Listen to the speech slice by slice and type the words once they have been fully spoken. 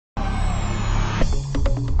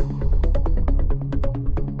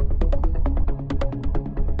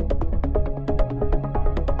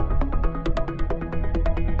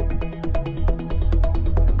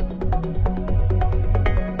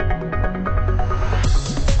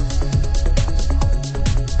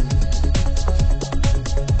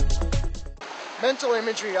mental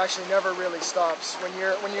imagery actually never really stops. When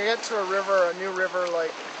you get to a river, a new river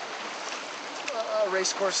like a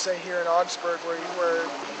race course, say here in Augsburg, where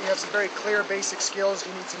you have some very clear basic skills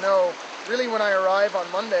you need to know. Really, when I arrive on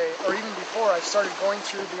Monday, or even before, I've started going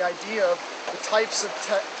through the idea of the types of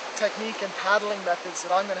technique and paddling methods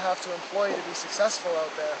that I'm going to have to employ to be successful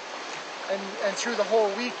out there. And through the whole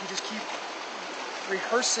week, you just keep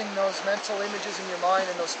rehearsing those mental images in your mind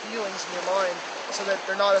and those feelings in your mind so that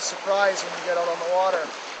they're not a surprise when you get out on the water.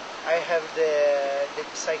 I have the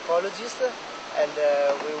psychologist, and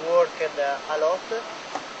we work a lot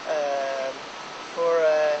for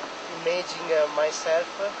imagining myself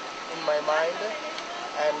in my mind,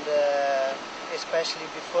 and especially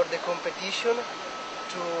before the competition,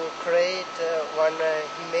 to create one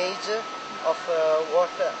image of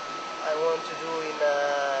what I want to do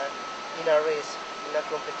in a race, in a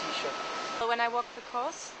competition. When I walk the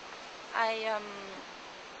course, I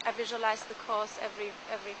visualize the course, every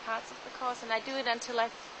part of the course, and I do it until I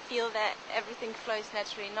feel that everything flows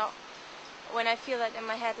naturally. Not when I feel that in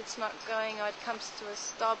my head it's not going, or it comes to a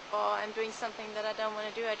stop, or I'm doing something that I don't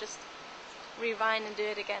want to do, I just rewind and do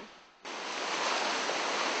it again.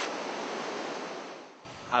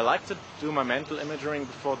 I like to do my mental imaging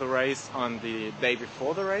before the race on the day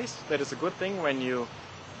before the race. That is a good thing when you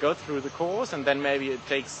go through the course, and then maybe it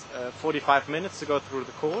takes 45 minutes to go through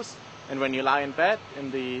the course. And when you lie in bed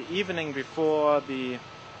in the evening before the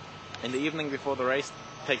race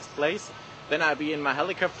takes place, then I'll be in my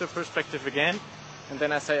helicopter perspective again, and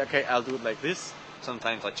then I say, okay, I'll do it like this.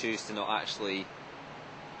 Sometimes I choose to not actually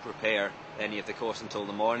prepare any of the course until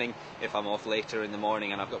the morning. If I'm off later in the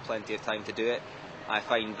morning and I've got plenty of time to do it, I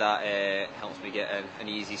find that helps me get an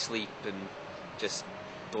easy sleep and just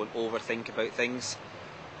don't overthink about things.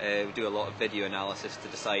 We do a lot of video analysis to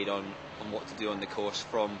decide on what to do on the course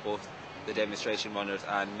from both the demonstration runners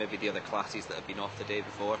and maybe the other classes that have been off the day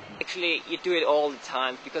before. Actually, you do it all the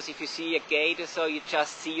time, because if you see a gate or so, you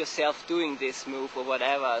just see yourself doing this move or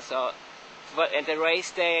whatever. So at the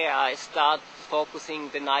race day, I start focusing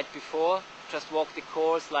the night before, just walk the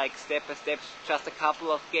course like step by step, just a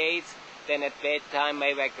couple of gates. Then at bedtime,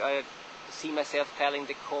 maybe I see myself paddling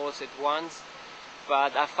the course at once.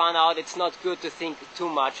 But I found out it's not good to think too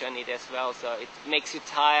much on it as well, so it makes you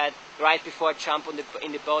tired. Right before I jump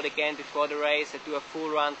in the boat again before the race, I do a full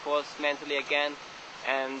run course mentally again,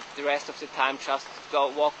 and the rest of the time just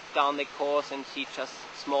walk down the course and see just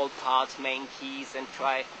small parts, main keys, and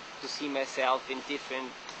try to see myself in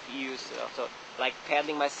different views. So like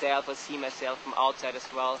paddling myself, I see myself from outside as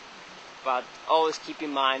well. But always keep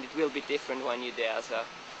in mind it will be different when you're there. So.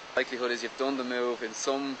 Likelihood is you've done the move in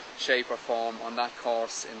some shape or form on that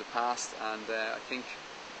course in the past, and I think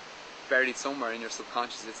buried somewhere in your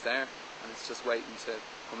subconscious it's there, and it's just waiting to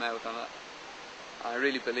come out on it. I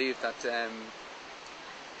really believe that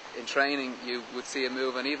in training you would see a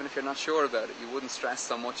move, and even if you're not sure about it, you wouldn't stress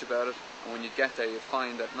so much about it, and when you get there you'd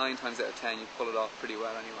find that 9 times out of 10 you pull it off pretty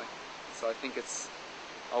well anyway. So I think it's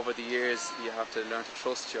over the years you have to learn to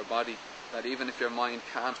trust your body, that even if your mind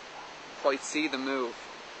can't quite see the move,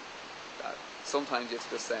 sometimes you have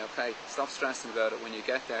to just say, okay, stop stressing about it. When you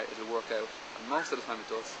get there, it'll work out. And most of the time it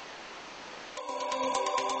does.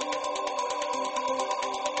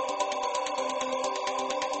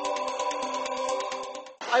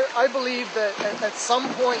 I believe that at some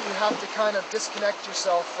point you have to kind of disconnect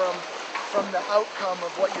yourself from the outcome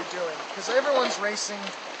of what you're doing. Because everyone's racing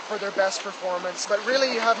for their best performance, but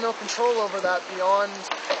really you have no control over that beyond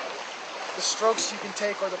the strokes you can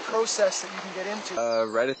take or the process that you can get into.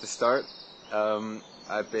 Right at the start,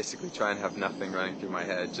 I basically try and have nothing running through my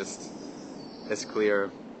head, just as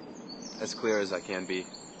clear as I can be.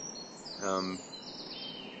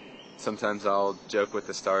 Sometimes I'll joke with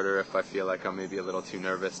the starter if I feel like I'm maybe a little too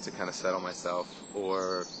nervous to kind of settle myself,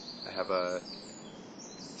 or I have a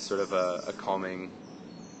sort of a calming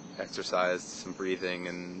exercise, some breathing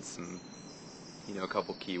and some, a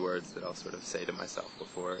couple keywords that I'll sort of say to myself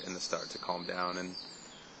before in the start to calm down and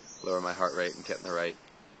lower my heart rate and get in the right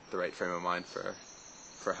frame of mind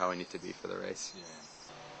for how I need to be for the race. Yeah.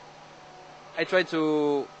 I try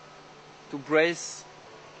to brace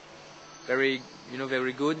very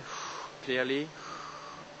good, clearly,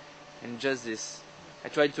 and just this. I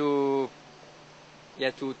try to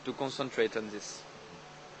concentrate on this,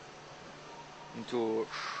 and to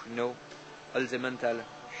all the mental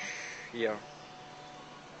here,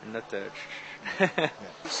 and not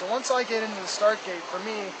So once I get into the start gate, for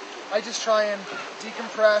me, I just try and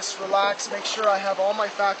decompress, relax, make sure I have all my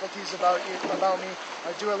faculties about me.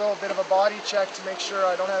 I do a little bit of a body check to make sure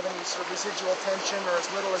I don't have any sort of residual tension, or as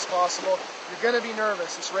little as possible. You're going to be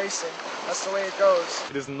nervous, it's racing, that's the way it goes.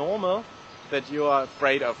 It is normal that you are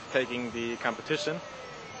afraid of taking the competition,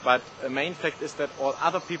 but the main fact is that all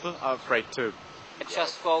other people are afraid too.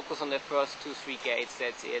 Just focus on the first 2-3 gates,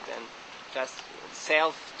 that's it, and just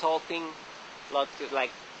self-talking, like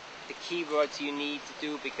the keywords you need to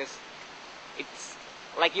do, because it's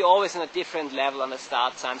like you're always on a different level on the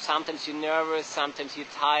start time. Sometimes you're nervous, sometimes you're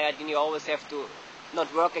tired, and you always have to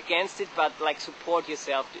not work against it, but like support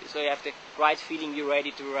yourself, so you have the right feeling you're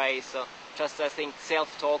ready to race. So just I think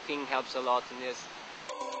self-talking helps a lot in this.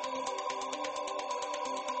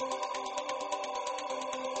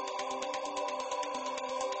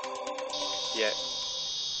 Yeah,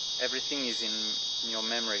 everything is in your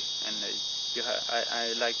memory, and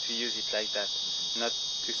I like to use it like that, not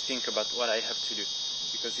to think about what I have to do,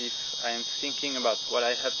 because if I am thinking about what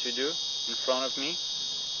I have to do in front of me,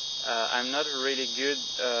 I'm not really good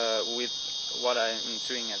with what I'm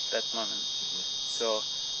doing at that moment. So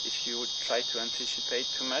if you would try to anticipate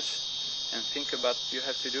too much and think about what you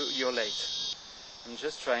have to do, you're late. I'm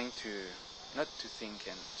just trying to not to think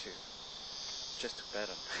and just to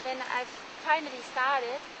pedal. When I've finally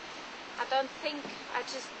started, I don't think, I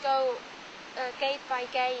just go gate by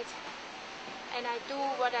gate, and I do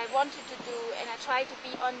what I wanted to do, and I try to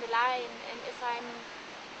be on the line, and if I'm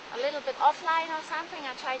a little bit offline or something,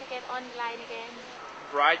 I try to get on the line again.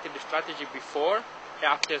 Write the strategy before,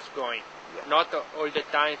 after going. Yeah. Not all the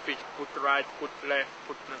time put right, put left,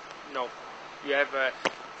 no. You have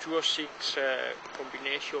 2 or 6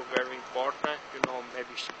 combination, very important. You know,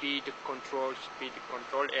 maybe speed control.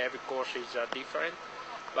 Every course is different,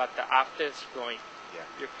 but after it's going.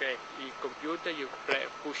 Yeah. You play the computer, you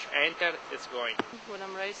push enter, it's going. When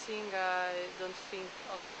I'm racing, I don't think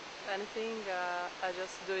of anything. I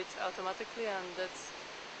just do it automatically, and that's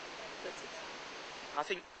it. I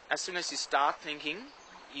think as soon as you start thinking,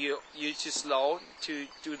 you're too slow to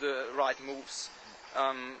do the right moves.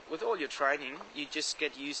 With all your training, you just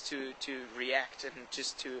get used to react and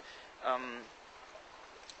just to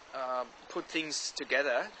put things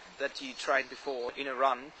together that you tried before in a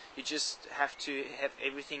run. You just have to have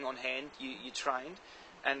everything on hand. You trained,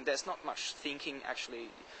 and there's not much thinking actually.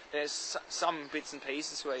 There's some bits and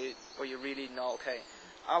pieces where you really know, okay,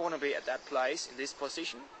 I want to be at that place in this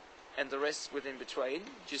position, and the rest within between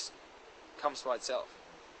just comes by itself.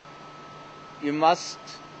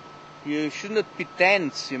 You should not be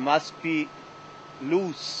tense, you must be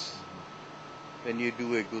loose when you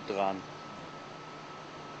do a good run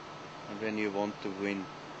and when you want to win.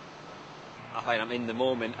 I find I'm in the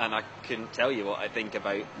moment and I can tell you what I think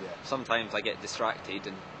about. Yeah. Sometimes I get distracted,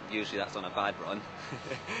 and usually that's on a bad run.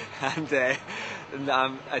 and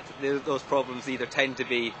those problems either tend to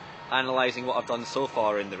be analysing what I've done so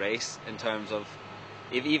far in the race, in terms of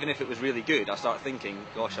even if it was really good, I start thinking,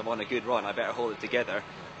 gosh, I'm on a good run, I better hold it together,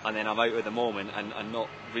 and then I'm out of the moment and not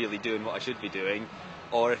really doing what I should be doing.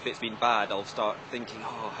 Or if it's been bad, I'll start thinking,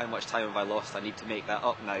 oh, how much time have I lost, I need to make that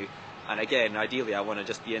up now. And again, ideally I want to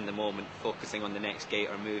just be in the moment, focusing on the next gate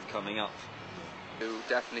or move coming up. To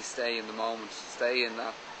definitely stay in the moment, stay in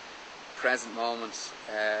that present moment.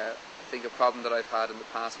 I think a problem that I've had in the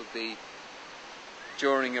past would be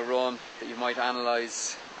during a run that you might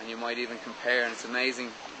analyse and you might even compare, and it's amazing,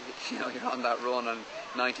 you know, you're on that run in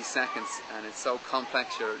 90 seconds and it's so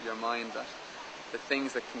complex, your mind, that the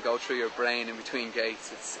things that can go through your brain in between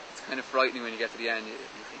gates, it's kind of frightening when you get to the end. You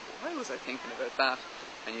think, why was I thinking about that?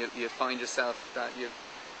 And you find yourself that you'd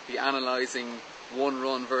be analysing one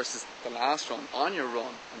run versus the last run on your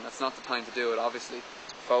run, and that's not the time to do it, obviously.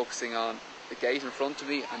 Focusing on the gate in front of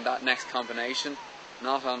me and that next combination,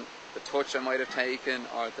 not on the touch I might have taken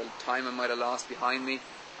or the time I might have lost behind me,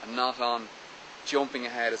 and not on jumping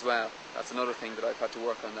ahead as well. That's another thing that I've had to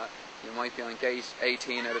work on, that you might be on gate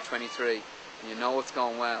 18 out of 23 and you know it's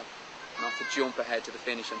going well, not to jump ahead to the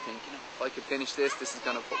finish and think, you know, if I could finish this is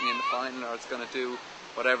going to put me in the final, or it's going to do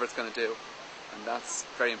whatever it's going to do. And that's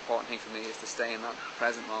a very important thing for me, is to stay in that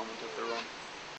present moment of the run.